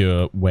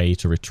secure way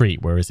to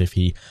retreat. Whereas if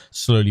he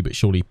slowly but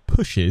surely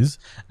pushes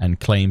and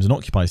claims and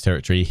occupies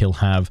territory, he'll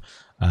have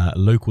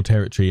local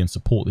territory and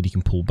support that he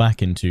can pull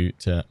back into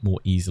to more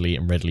easily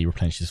and readily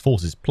replenish his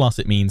forces. Plus,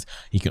 it means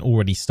he can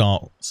already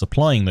start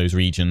supplying those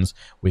regions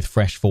with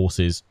fresh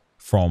forces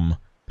from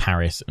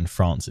Paris and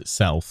France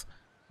itself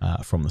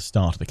from the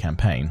start of the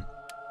campaign.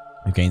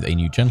 We've gained a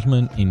new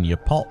gentleman in your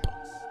pop.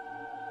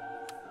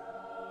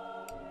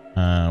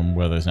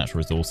 Where are those natural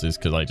resources?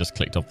 Because I just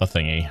clicked off the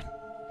thingy.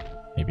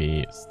 Maybe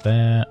it's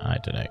there. I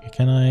don't know.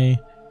 Can I?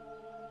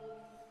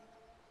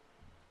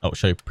 Oh,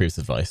 show previous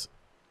advice.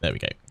 There we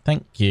go.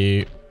 Thank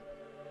you.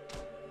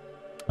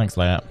 Thanks,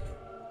 Leia.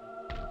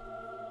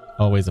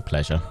 Always a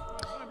pleasure.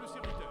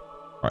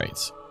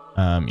 Right.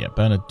 Yeah,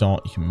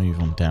 Bernadotte, you can move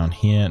on down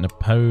here.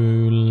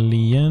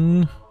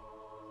 Napoleon.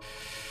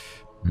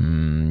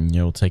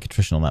 You'll take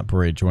attrition on that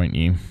bridge, won't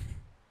you?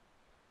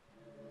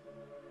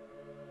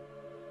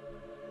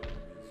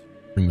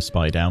 Bring the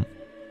spy down.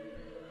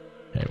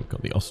 Okay, we've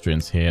got the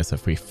Austrians here. So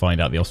if we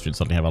find out the Austrians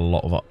suddenly have a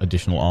lot of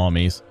additional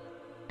armies.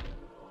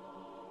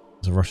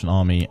 There's a Russian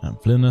army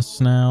at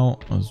Vilnius now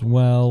as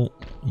well.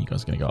 You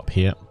guys are going to go up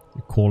here.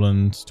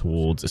 Courland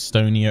towards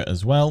Estonia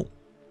as well.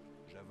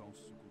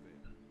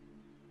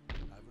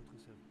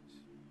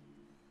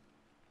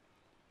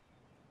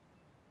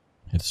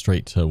 Head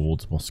straight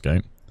towards Moscow.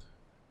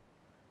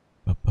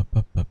 Yeah,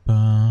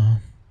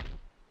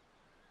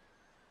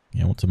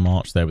 I want to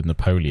march there with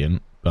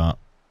Napoleon, but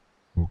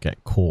we'll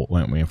get caught,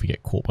 won't we, if we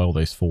get caught by all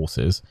those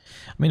forces.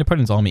 I mean,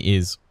 Napoleon's army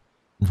is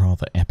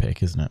rather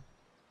epic, isn't it?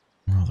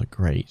 Rather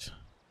great.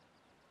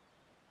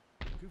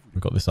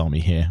 We've got this army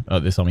here. Oh,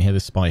 this army here,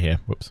 this spy here.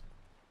 Whoops.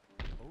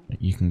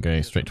 You can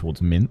go straight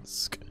towards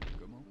Minsk.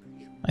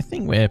 I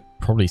think we're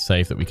probably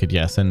safe that we could,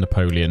 yeah, send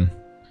Napoleon.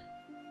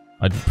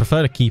 I'd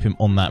prefer to keep him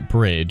on that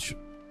bridge,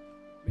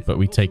 but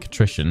we take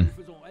attrition.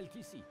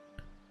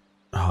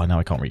 Oh, now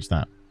I can't reach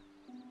that.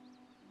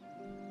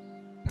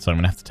 So I'm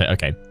going to have to take...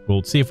 Okay,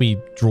 we'll see if we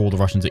draw the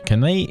Russians.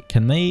 Can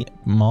they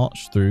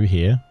march through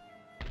here?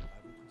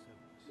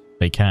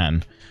 They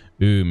can.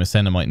 Ooh,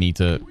 Massena might need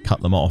to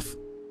cut them off.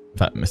 In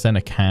fact,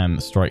 Massena can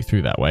strike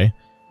through that way.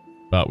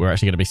 But we're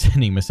actually going to be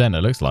sending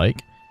Massena, looks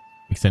like.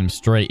 We can send him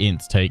straight in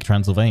to take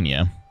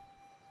Transylvania.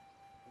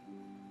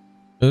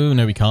 Oh,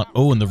 no, we can't.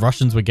 Oh, and the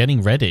Russians were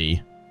getting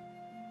ready.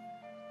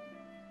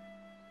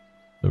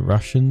 The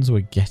Russians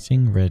were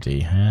getting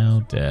ready. How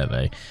dare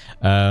they?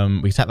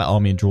 We attack that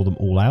army and draw them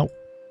all out.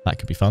 That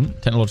could be fun.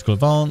 Technological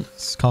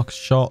advance, carcass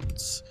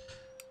shots.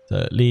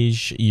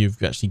 Liege,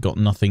 you've actually got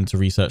nothing to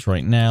research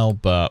right now,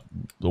 but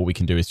all we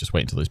can do is just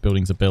wait until those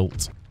buildings are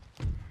built.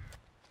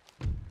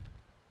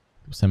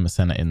 We'll send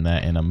Massena in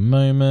there in a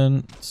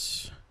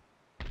moment.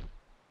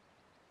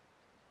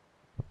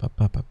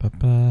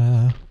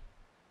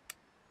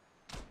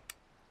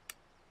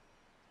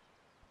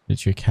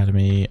 Military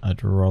Academy,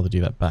 I'd rather do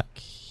that back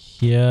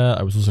here.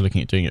 I was also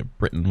looking at doing it in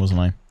Britain,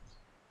 wasn't I?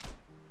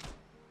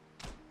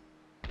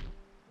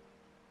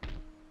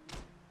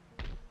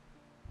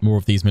 More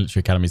of these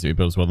military academies that we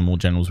build as well, the more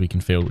generals we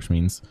can field, which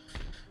means...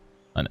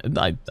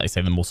 I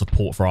say the more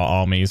support for our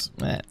armies.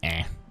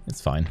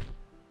 It's fine.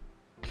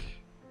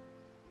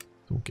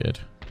 It's all good.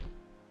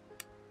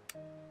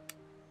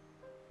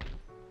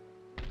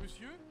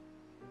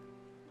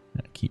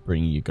 Keep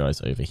bringing you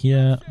guys over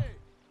here.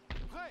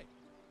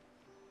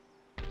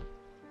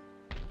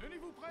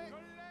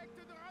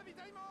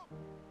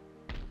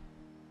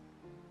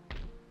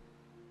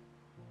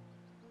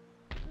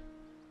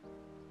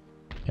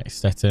 Okay,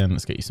 Stettin,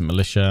 let's get you some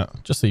militia,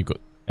 just so you've got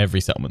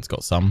every settlement's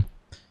got some.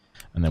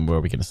 And then where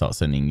are we going to start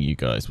sending you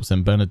guys? We'll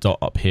send Bernadotte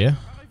up here.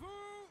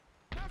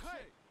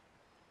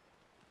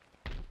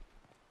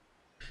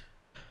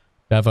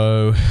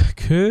 Bevo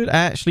could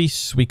actually,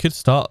 we could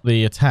start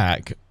the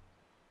attack,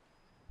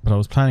 but I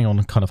was planning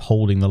on kind of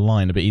holding the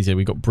line a bit easier.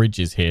 We've got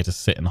bridges here to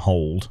sit and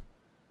hold.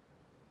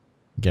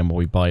 Again, while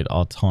we bide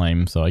our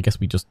time, so I guess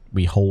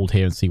we hold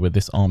here and see where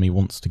this army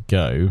wants to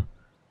go.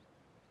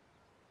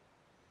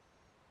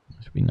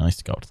 It'd be nice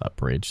to go up to that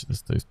bridge.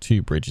 There's those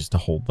two bridges to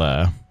hold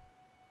there.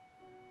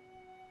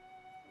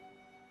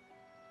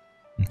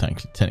 And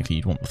technically,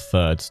 you'd want the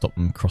third, stop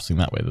them crossing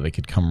that way, that they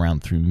could come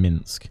around through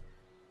Minsk.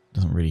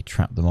 Doesn't really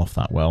trap them off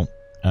that well.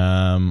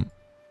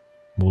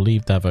 We'll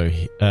leave Davo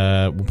here.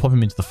 We'll pop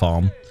him into the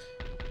farm.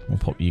 We'll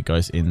pop you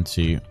guys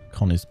into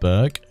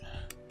Königsberg.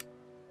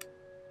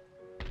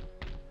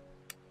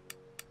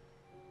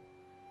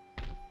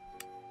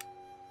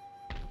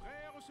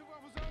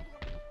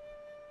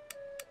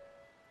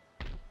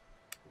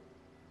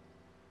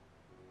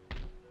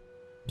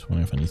 Just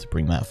wondering if I need to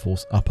bring that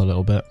force up a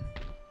little bit.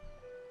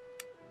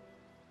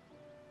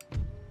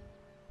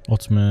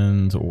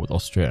 Ottomans, or with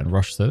Austria and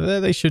Russia, so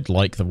they should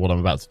like what I'm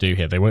about to do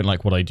here. They won't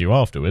like what I do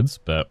afterwards,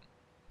 but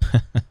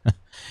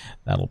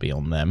that'll be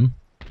on them.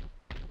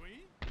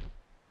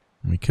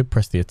 We could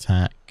press the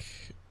attack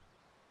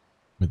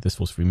with this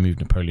force if we move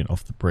Napoleon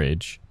off the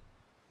bridge.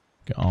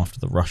 Go after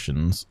the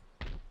Russians.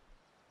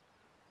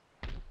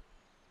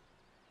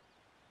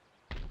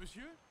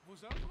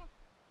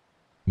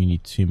 You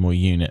need 2 more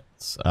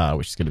units,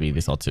 which is going to be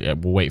this artillery.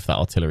 We'll wait for that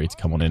artillery to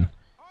come on in.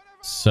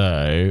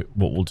 So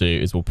what we'll do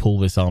is we'll pull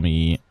this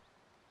army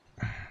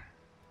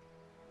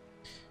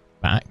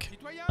back.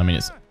 I mean,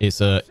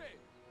 it's an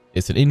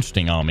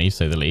interesting army, to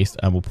say the least,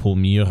 and we'll pull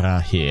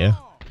Murat here.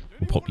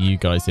 We'll pop you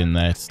guys in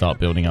there to start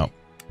building up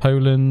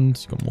Poland.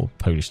 You've got more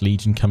Polish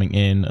Legion coming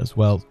in as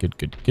well. Good,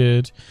 good,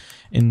 good.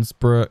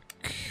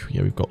 Innsbruck.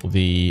 Yeah, we've got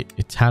the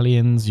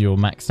Italians. You're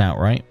maxed out,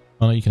 right?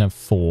 Oh no, you can have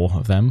 4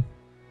 of them.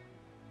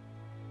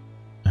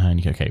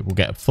 And okay, we'll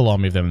get a full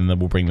army of them and then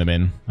we'll bring them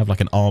in. Have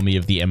like an army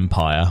of the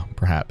empire,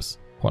 perhaps.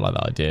 Quite like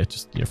that idea.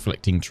 Just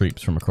flicking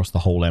troops from across the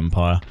whole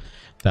empire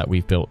that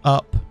we've built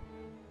up.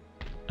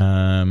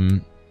 It'll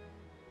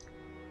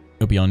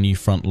be our new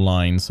front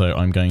line, so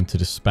I'm going to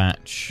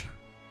dispatch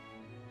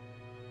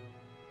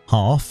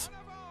half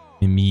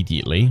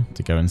immediately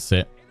to go and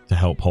sit to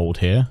help hold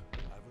here.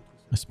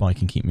 A spy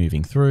can keep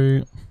moving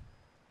through.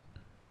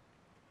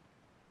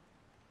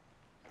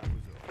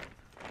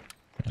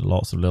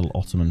 Lots of little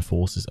Ottoman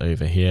forces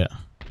over here.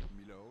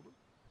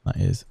 That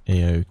is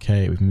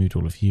a-okay. We've moved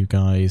all of you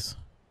guys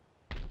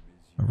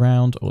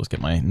around. Oh, let's get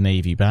my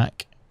navy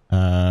back. We've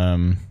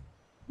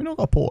not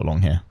got a port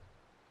along here.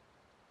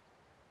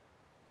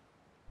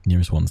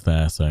 Nearest one's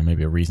there, so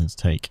maybe a reason to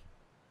take.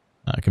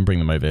 I can bring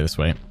them over this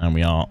way. And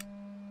we are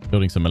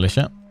building some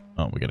militia.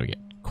 Oh, we're going to get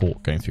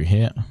caught going through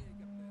here.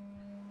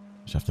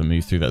 Just have to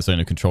move through that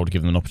zone of control to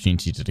give them an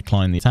opportunity to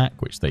decline the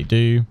attack, which they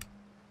do.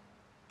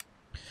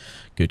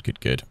 Good, good,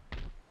 good.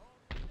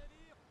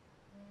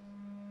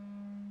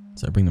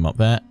 So bring them up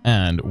there,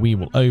 and we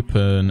will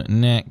open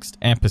next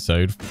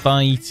episode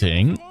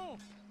fighting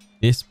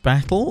this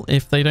battle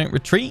if they don't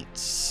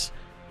retreat.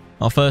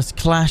 Our first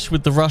clash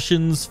with the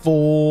Russians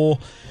for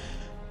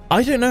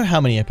I don't know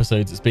how many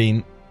episodes it's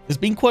been. There's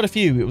been quite a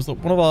few. It was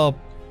one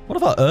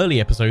of our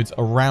early episodes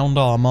around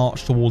our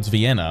march towards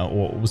Vienna,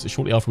 or was it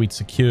shortly after we'd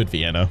secured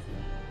Vienna?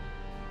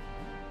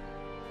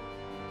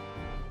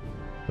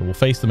 We'll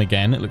face them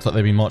again. It looks like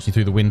they've been marching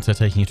through the winter,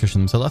 taking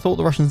attrition themselves. I thought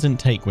the Russians didn't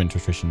take winter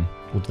attrition.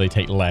 Or do they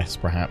take less,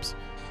 perhaps?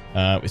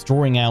 It's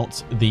drawing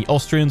out the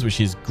Austrians, which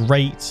is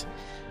great.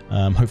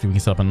 Hopefully we can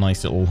set up a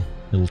nice little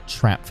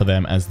trap for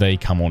them as they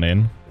come on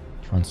in.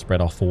 Try and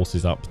spread our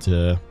forces up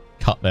to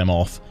cut them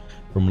off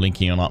from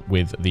linking on up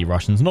with the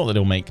Russians. Not that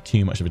it'll make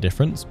too much of a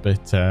difference,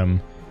 but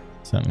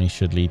certainly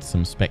should lead to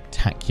some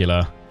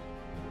spectacular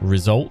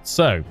results.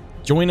 So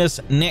join us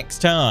next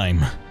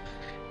time.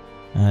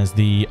 As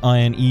the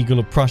Iron Eagle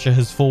of Prussia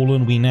has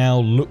fallen, we now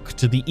look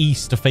to the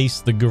east to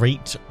face the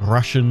Great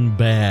Russian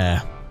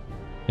Bear.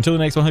 Until the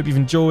next one, I hope you've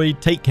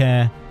enjoyed. Take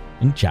care,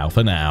 and ciao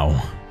for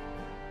now.